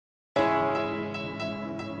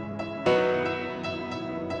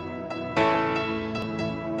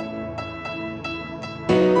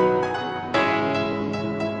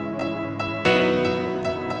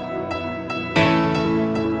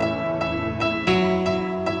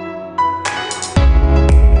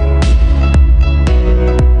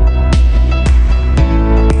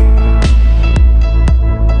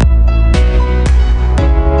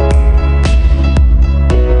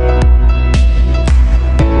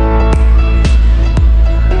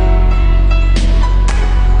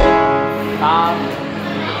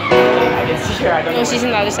she's on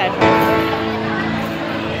the other side.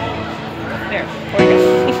 There, poor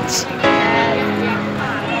guy.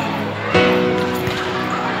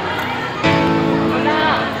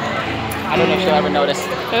 I don't know if she'll ever notice.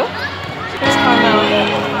 Who? Where's Carmel?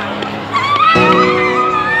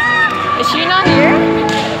 Is she not here?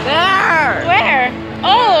 There! Where?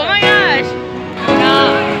 Oh my gosh!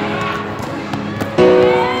 No.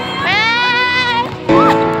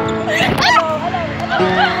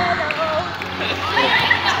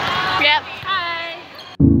 Yep.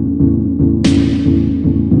 Hi.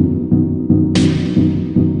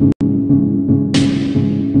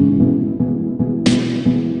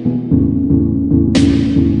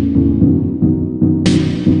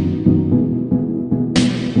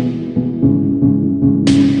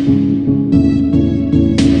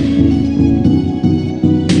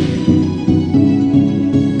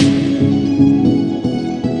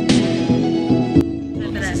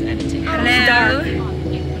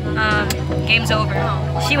 Game's over.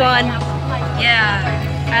 She won. Yeah.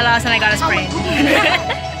 I lost and I got a sprain.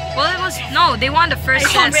 Well, it was no. They won the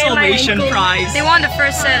first set. Consolation prize. They won the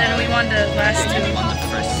first set and we won the last two. We won the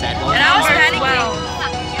first set. Well, And I was panicking.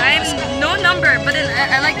 I'm no number, but then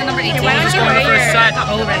I like the number 18. Why don't you won the wear first your... set.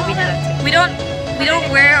 Oh right, we did that too. We don't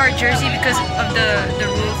wear our jersey because of the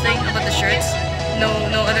rule thing about the shirts. No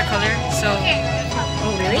other color. So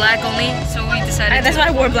Oh really? black only. So we decided. That's why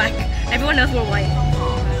I wore black. Everyone knows we're white.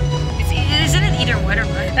 Isn't it either white or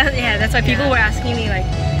black? Yeah, that's why people were asking me like,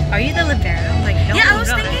 are you the libero? I'm like, no. Yeah, I was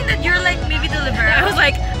thinking that you're like maybe the libero. I was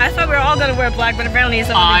like, I thought we were all gonna wear black, but apparently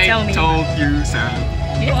someone didn't tell me. I told you, Sam.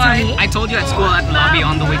 You didn't tell me. I told you at school at the lobby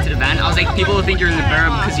on the way to the van. I was like, people will think you're a libero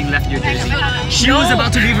because you left your jersey. She was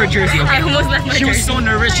about to leave her jersey. Okay? I almost left my She was jersey. so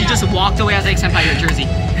nervous. She just walked away. I was like, senpai, your jersey.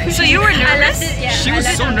 So you were nervous? She was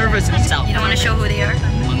so nervous herself. You don't want to show who they are?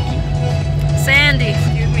 Monkey. Sandy.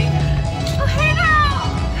 Excuse me.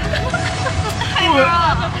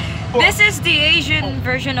 This is the Asian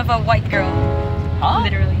version of a white girl. Huh?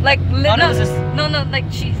 Literally. Like No, like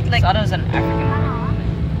she's like. thought it was an African.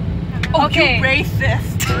 Oh, okay. You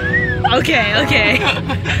racist. okay. Okay.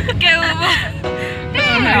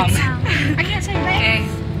 I can't say that. Okay.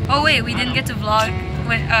 Oh wait, we didn't get to vlog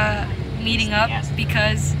when meeting up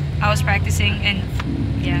because I was practicing and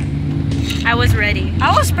yeah. I was ready.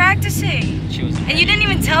 I was practicing. She was. And you didn't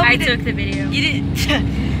even tell me. I took the video. You didn't.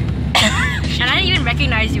 And I didn't even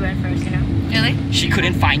recognize you at first, you know? Really? She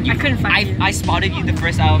couldn't find you. I couldn't find you. I spotted you the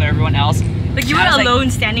first out of everyone else. Like you were I was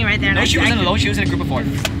alone standing right there. No, and she wasn't alone. She was in a group of 4.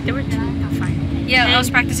 There were 2. Oh, fine. Yeah, And I was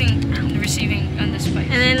practicing receiving on this bike.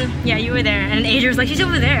 And then, yeah, you were there. And Adria was like, she's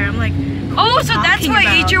over there. I'm like, Oh, so that's why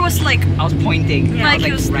Adria was like. I was pointing. Yeah, I like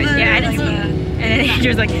he was right there. yeah, I didn't like see that. you. And then Adria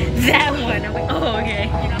was like, that one. I'm like, oh, okay.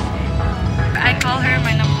 I call her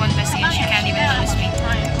my #1 bestie and she can't even notice me.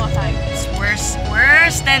 It's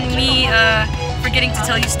worse than me forgetting to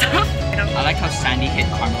tell you stuff. I like how Sandy hit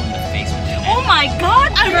Carmel in the face with the net. Oh my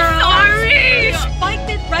god, I'm sorry! You spiked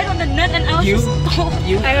it right on the net and I was You, just.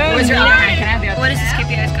 where's your other hand? Can I have the other What is this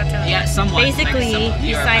KPI's got to tell? Yeah, somewhat. Basically,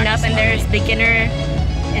 you sign up and there's beginner,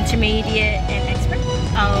 intermediate, and expert.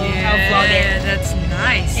 I'll vlog Yeah, it that's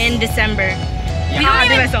nice. in December. we I'll do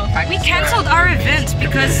don't myself. even, we canceled our events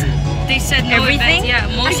because they said no Everything? events. Yeah,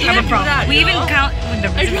 most I have a problem. We even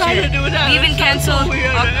We even canceled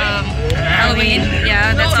Halloween.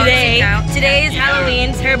 Yeah, that's Today count. is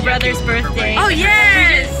Halloween's her brother's birthday. Oh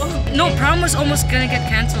yes! No, prom was almost gonna get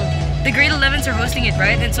canceled. The grade 11s are hosting it,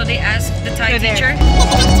 right? And so they asked the Thai They're there. teacher.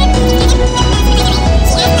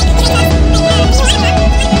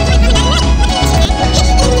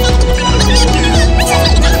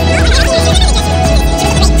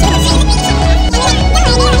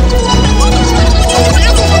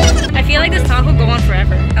 I feel like this talk will go on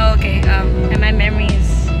forever. Oh, okay. And my memory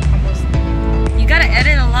is almost. You gotta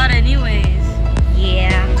edit a lot, anyways.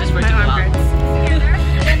 Yeah. Just for my too arm long. hurts.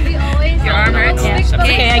 Your arm hurts. Yeah. It's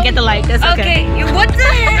okay, I get the light. That's okay. Okay. What the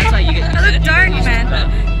heck? That's how you get. I look dark, man.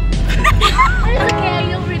 Okay,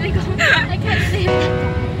 you'll really go. I can't see it.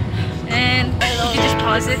 And you can just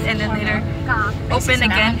pause it and then later open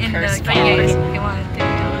again in the Kygo if you want to.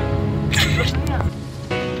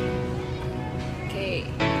 Okay.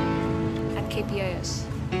 At KPIS.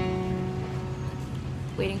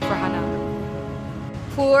 Waiting for Hana.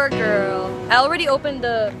 Poor girl. I already opened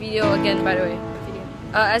the video again, by the way.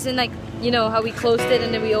 As in, like, you know how we closed it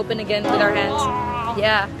and then we open again with our hands.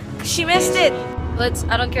 Yeah. She missed it. I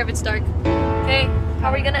don't care if it's dark. Okay. How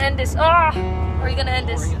are we gonna end this? How are we gonna end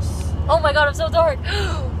this? Oh my god, I'm so dark.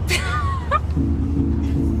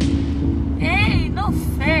 Hey, no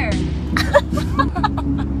fair.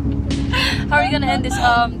 How are we gonna end this?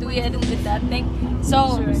 Do we end it with that thing?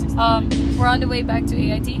 So we're on the way back to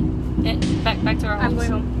AIT. Back to our homes. I'm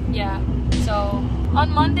going home. Yeah. So on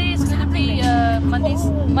Monday is gonna be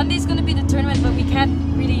Monday's gonna be the tournament, but we can't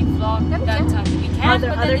really vlog that time. We can,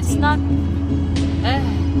 but then it's not.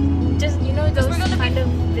 Just those kind of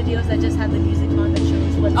videos that just have the music on that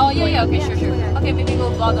shows what's Oh yeah, okay, sure. Okay, maybe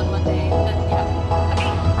we'll vlog on Monday. Then, yeah.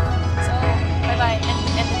 Okay.